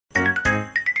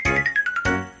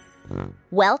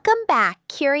Welcome back,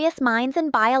 curious minds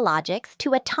and biologics,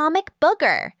 to Atomic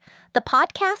Booger, the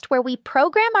podcast where we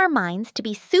program our minds to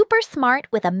be super smart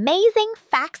with amazing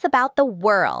facts about the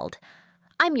world.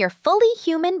 I'm your fully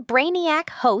human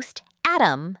brainiac host,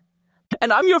 Atom.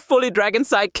 And I'm your fully dragon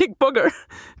sidekick, Booger.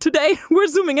 Today, we're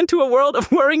zooming into a world of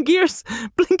whirring gears,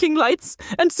 blinking lights,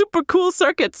 and super cool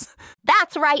circuits.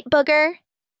 That's right, Booger.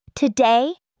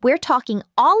 Today, we're talking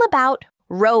all about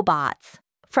robots,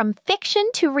 from fiction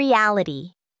to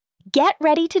reality. Get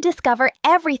ready to discover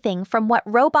everything from what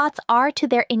robots are to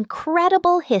their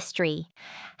incredible history,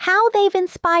 how they've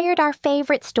inspired our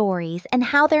favorite stories, and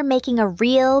how they're making a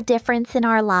real difference in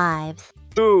our lives.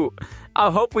 Ooh,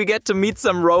 I hope we get to meet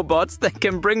some robots that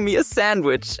can bring me a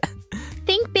sandwich.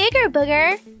 Think bigger,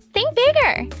 Booger. Think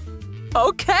bigger.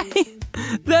 Okay,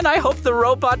 then I hope the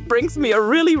robot brings me a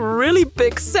really, really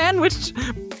big sandwich.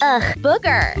 Ugh,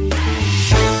 Booger.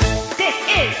 This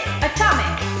is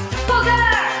Atomic Booger!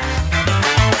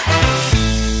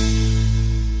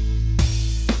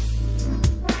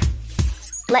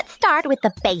 Let's start with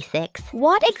the basics.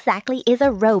 What exactly is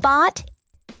a robot?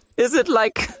 Is it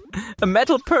like a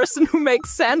metal person who makes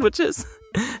sandwiches?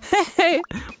 Hey.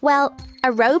 Well,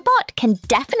 a robot can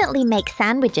definitely make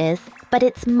sandwiches, but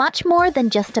it's much more than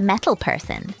just a metal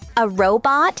person. A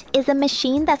robot is a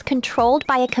machine that's controlled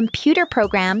by a computer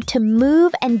program to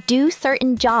move and do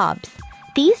certain jobs.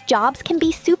 These jobs can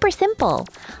be super simple,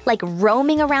 like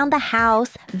roaming around the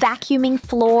house, vacuuming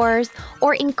floors,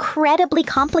 or incredibly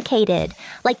complicated,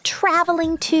 like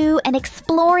traveling to and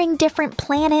exploring different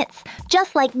planets,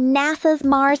 just like NASA's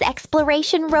Mars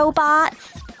exploration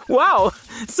robots. Wow,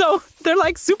 so they're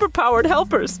like superpowered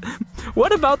helpers.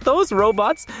 What about those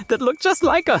robots that look just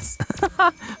like us?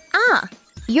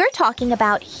 You're talking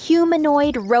about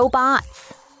humanoid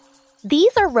robots.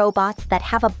 These are robots that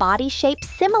have a body shape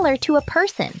similar to a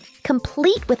person,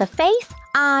 complete with a face,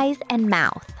 eyes, and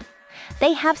mouth.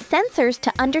 They have sensors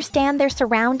to understand their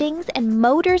surroundings and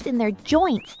motors in their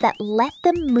joints that let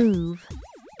them move.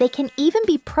 They can even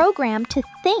be programmed to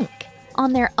think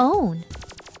on their own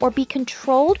or be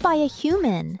controlled by a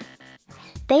human.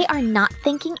 They are not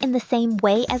thinking in the same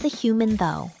way as a human,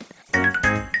 though.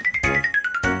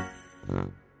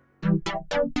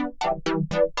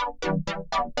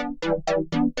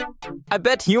 I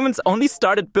bet humans only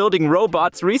started building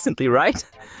robots recently, right?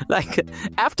 Like,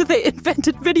 after they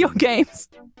invented video games.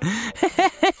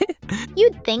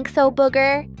 You'd think so,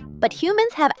 Booger. But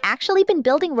humans have actually been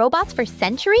building robots for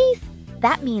centuries?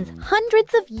 That means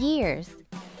hundreds of years.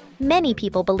 Many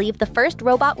people believe the first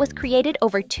robot was created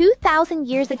over 2,000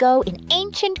 years ago in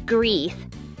ancient Greece.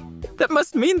 That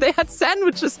must mean they had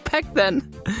sandwiches back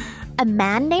then. A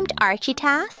man named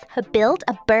Archytas had built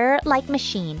a bird-like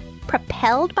machine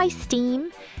propelled by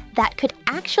steam that could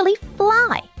actually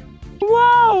fly.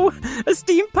 Wow! A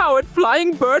steam-powered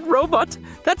flying bird robot.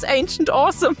 That's ancient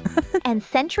awesome. And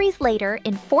centuries later,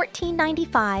 in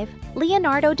 1495,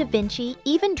 Leonardo da Vinci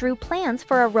even drew plans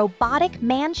for a robotic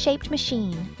man-shaped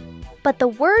machine. But the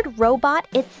word robot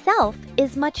itself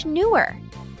is much newer.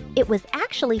 It was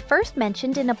actually first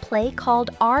mentioned in a play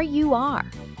called R.U.R.,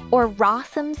 or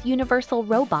Rossum's Universal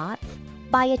Robots,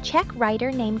 by a Czech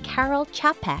writer named Karel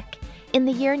Čapek in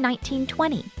the year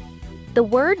 1920. The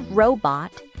word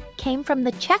robot came from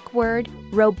the Czech word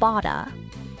robota,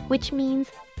 which means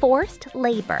forced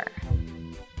labor.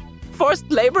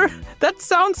 Forced labor? That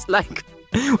sounds like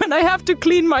when I have to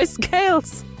clean my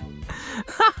scales.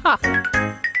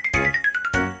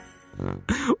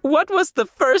 What was the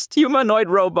first humanoid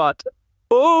robot?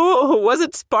 Oh, was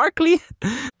it sparkly?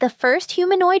 The first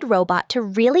humanoid robot to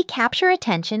really capture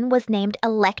attention was named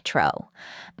Electro,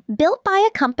 built by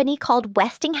a company called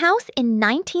Westinghouse in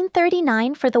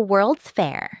 1939 for the World's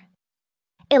Fair.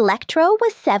 Electro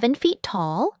was 7 feet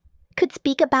tall, could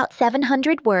speak about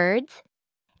 700 words,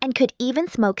 and could even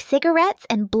smoke cigarettes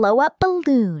and blow up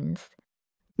balloons.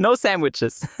 No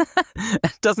sandwiches.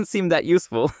 Doesn't seem that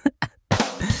useful.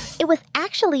 It was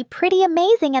actually pretty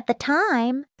amazing at the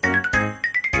time.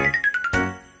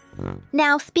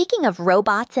 Now, speaking of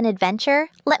robots and adventure,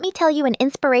 let me tell you an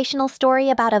inspirational story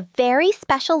about a very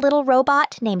special little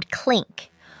robot named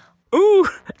Clink. Ooh,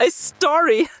 a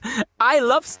story. I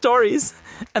love stories.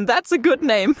 And that's a good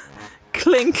name.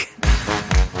 Clink.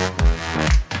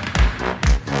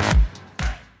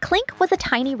 Clink was a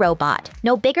tiny robot,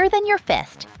 no bigger than your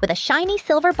fist, with a shiny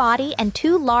silver body and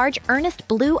 2 large earnest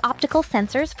blue optical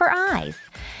sensors for eyes.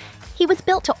 He was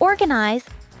built to organize,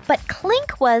 but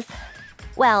Clink was,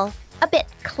 well, a bit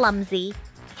clumsy.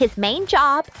 His main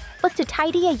job was to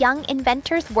tidy a young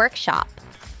inventor's workshop,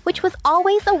 which was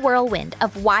always a whirlwind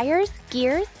of wires,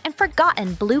 gears, and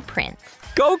forgotten blueprints.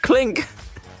 Go, Clink!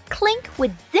 Clink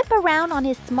would zip around on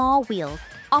his small wheels,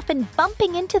 often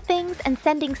bumping into things and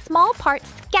sending small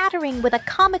parts scattering with a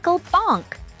comical bonk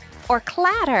or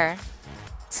clatter.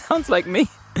 Sounds like me.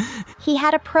 He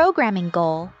had a programming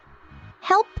goal: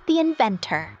 help the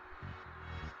inventor.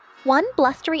 One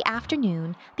blustery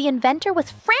afternoon, the inventor was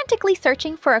frantically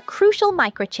searching for a crucial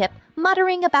microchip,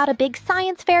 muttering about a big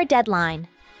science fair deadline.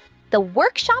 The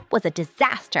workshop was a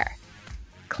disaster.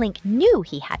 Clink knew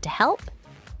he had to help.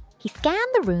 He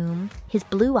scanned the room, his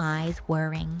blue eyes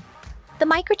whirring. The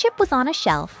microchip was on a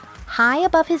shelf, high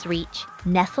above his reach,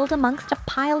 nestled amongst a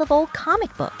pile of old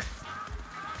comic books.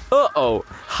 Uh-oh,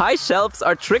 high shelves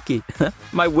are tricky.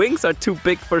 My wings are too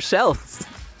big for shelves.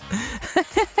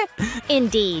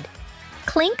 Indeed.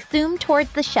 Clink zoomed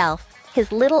towards the shelf,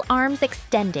 his little arms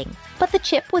extending, but the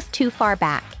chip was too far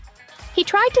back. He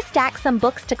tried to stack some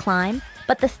books to climb,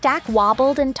 but the stack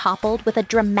wobbled and toppled with a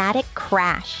dramatic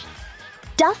crash.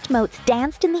 Dust motes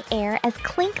danced in the air as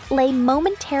Clink lay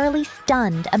momentarily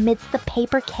stunned amidst the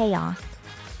paper chaos.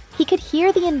 He could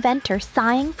hear the inventor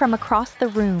sighing from across the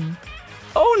room.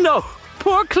 Oh no,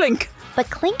 poor Clink. But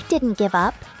Clink didn't give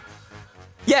up.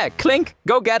 Yeah, Clink,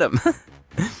 go get him.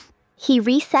 He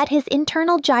reset his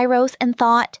internal gyros and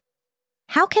thought,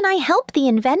 how can I help the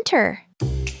inventor?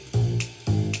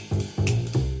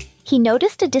 He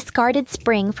noticed a discarded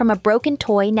spring from a broken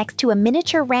toy next to a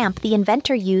miniature ramp the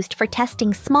inventor used for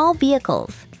testing small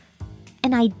vehicles.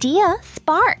 An idea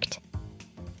sparked.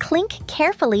 Clink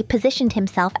carefully positioned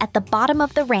himself at the bottom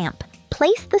of the ramp,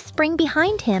 placed the spring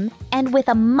behind him, and with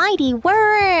a mighty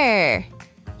whir,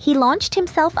 he launched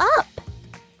himself up.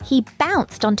 He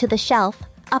bounced onto the shelf,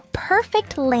 a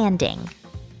perfect landing.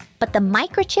 But the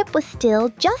microchip was still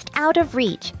just out of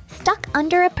reach, stuck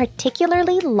under a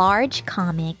particularly large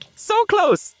comic. So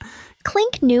close!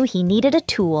 Clink knew he needed a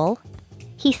tool.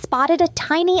 He spotted a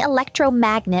tiny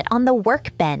electromagnet on the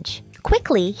workbench.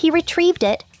 Quickly, he retrieved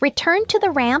it, returned to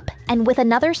the ramp, and with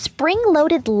another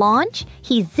spring-loaded launch,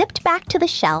 he zipped back to the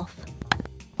shelf.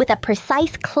 With a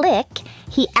precise click,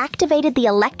 he activated the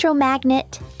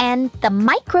electromagnet, and the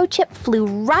microchip flew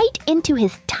right into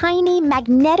his tiny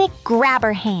magnetic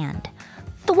grabber hand.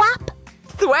 Thwap!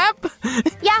 Thwap!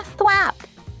 Yes, thwap!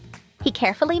 He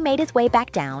carefully made his way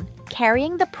back down,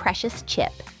 carrying the precious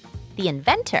chip. The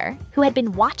inventor, who had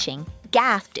been watching,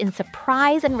 gasped in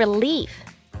surprise and relief.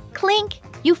 Clink,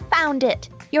 you found it!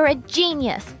 You're a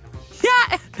genius!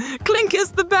 Yeah! Clink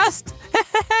is the best!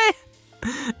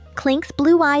 Clink's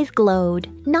blue eyes glowed,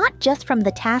 not just from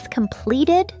the task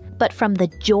completed, but from the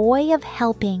joy of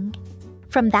helping.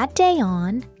 From that day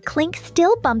on, Clink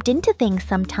still bumped into things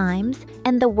sometimes,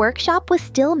 and the workshop was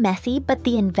still messy, but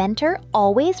the inventor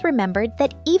always remembered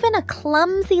that even a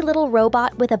clumsy little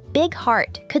robot with a big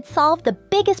heart could solve the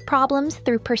biggest problems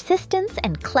through persistence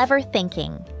and clever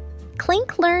thinking.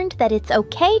 Clink learned that it's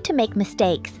okay to make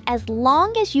mistakes as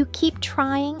long as you keep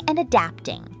trying and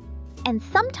adapting. And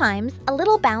sometimes a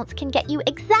little bounce can get you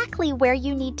exactly where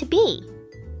you need to be.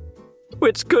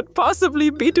 Which could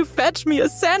possibly be to fetch me a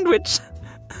sandwich.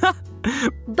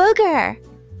 Booger!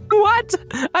 What?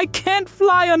 I can't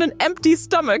fly on an empty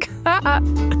stomach.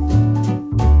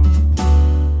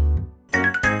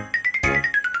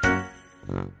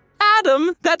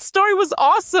 Adam, that story was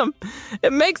awesome.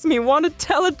 It makes me want to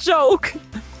tell a joke.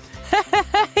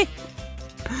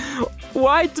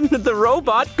 Why didn't the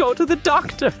robot go to the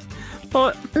doctor?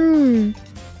 I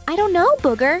don't know,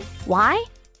 Booger. Why?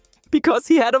 Because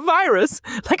he had a virus,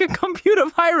 like a computer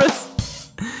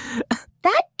virus.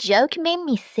 That joke made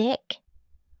me sick.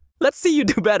 Let's see you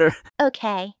do better.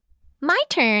 Okay, my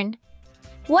turn.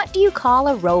 What do you call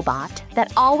a robot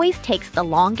that always takes the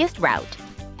longest route?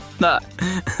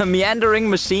 A meandering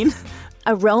machine?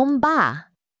 A roomba.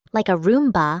 Like a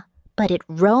Roomba, but it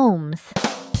roams.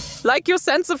 Like your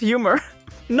sense of humor.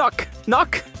 Knock,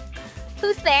 knock.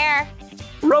 Who's there?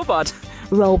 Robot.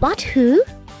 Robot who?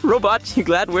 Robot, you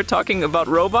glad we're talking about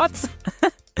robots?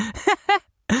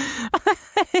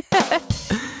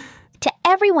 To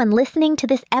everyone listening to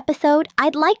this episode,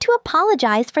 I'd like to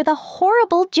apologize for the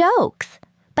horrible jokes.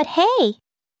 But hey,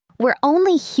 we're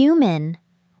only human.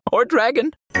 Or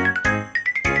dragon.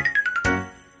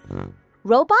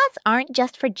 Robots aren't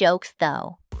just for jokes,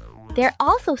 though. They're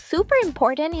also super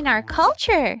important in our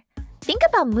culture. Think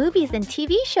about movies and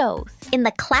TV shows. In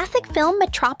the classic film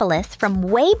Metropolis from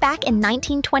way back in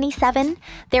 1927,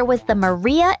 there was the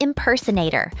Maria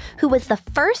impersonator, who was the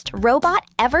first robot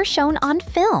ever shown on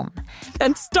film.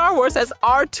 And Star Wars has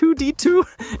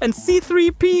R2-D2 and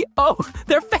C-3PO.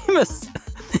 They're famous.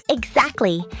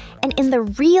 Exactly. And in the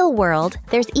real world,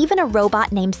 there's even a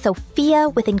robot named Sophia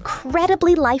with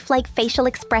incredibly lifelike facial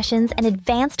expressions and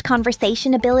advanced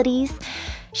conversation abilities.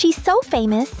 She's so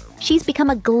famous, she's become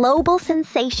a global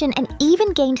sensation and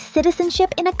even gained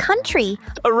citizenship in a country.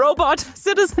 A robot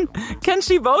citizen? Can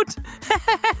she vote?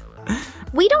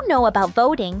 We don't know about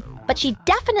voting, but she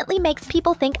definitely makes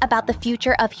people think about the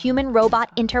future of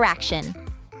human-robot interaction.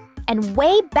 And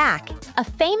way back, a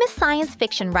famous science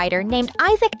fiction writer named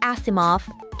Isaac Asimov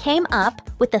came up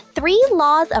with the 3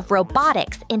 laws of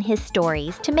robotics in his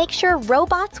stories to make sure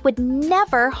robots would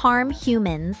never harm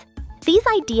humans. These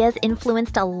ideas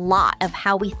influenced a lot of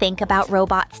how we think about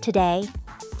robots today.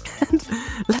 And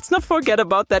let's not forget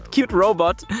about that cute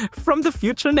robot from the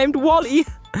future named Wall-E.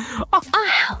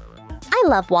 Oh, I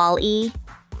love Wall-E.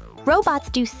 Robots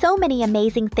do so many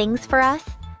amazing things for us.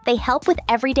 They help with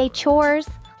everyday chores,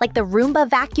 like the Roomba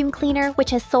vacuum cleaner, which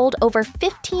has sold over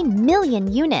 15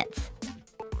 million units.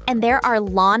 And there are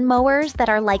lawn mowers that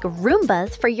are like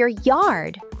Roombas for your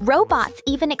yard. Robots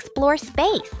even explore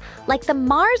space, like the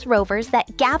Mars rovers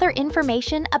that gather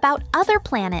information about other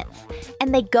planets.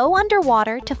 And they go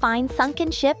underwater to find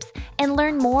sunken ships and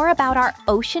learn more about our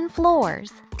ocean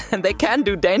floors. And they can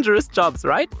do dangerous jobs,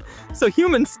 right? So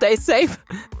humans stay safe.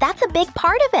 That's a big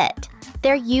part of it.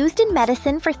 They're used in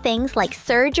medicine for things like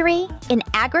surgery, in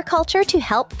agriculture to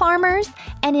help farmers,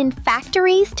 and in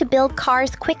factories to build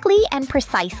cars quickly and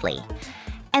precisely.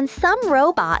 And some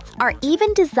robots are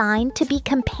even designed to be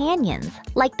companions,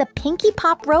 like the Pinky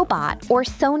Pop robot or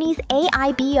Sony's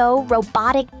AIBO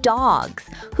robotic dogs,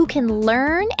 who can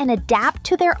learn and adapt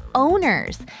to their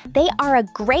owners. They are a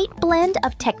great blend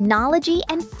of technology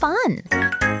and fun.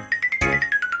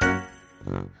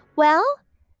 Well,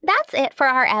 that's it for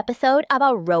our episode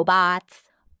about robots.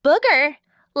 Booger,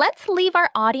 let's leave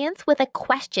our audience with a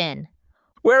question.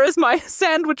 Where is my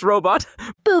sandwich robot?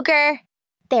 Booger,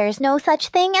 there's no such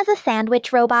thing as a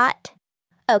sandwich robot.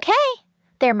 Okay,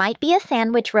 there might be a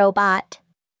sandwich robot,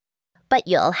 but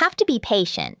you'll have to be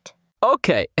patient.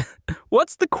 Okay,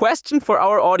 what's the question for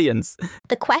our audience?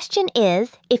 The question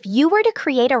is, if you were to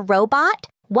create a robot,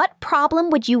 what problem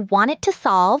would you want it to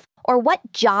solve, or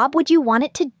what job would you want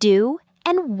it to do,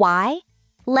 and why?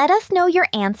 Let us know your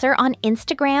answer on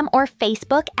Instagram or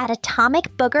Facebook at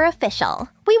Atomic Booger Official.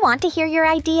 We want to hear your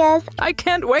ideas. I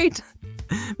can't wait.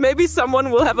 Maybe someone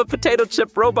will have a potato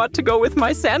chip robot to go with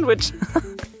my sandwich.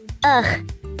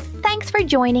 Ugh. Thanks for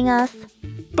joining us.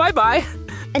 Bye-bye.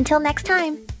 Until next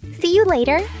time, see you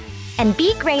later, and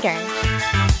be greater.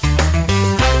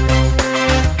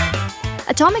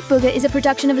 Atomic Booger is a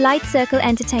production of Light Circle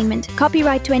Entertainment,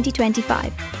 copyright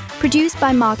 2025. Produced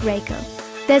by Mark Rako.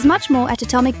 There's much more at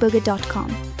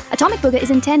atomicbooger.com. Atomic Booger is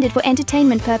intended for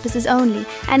entertainment purposes only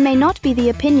and may not be the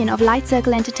opinion of Light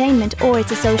Circle Entertainment or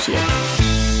its associates.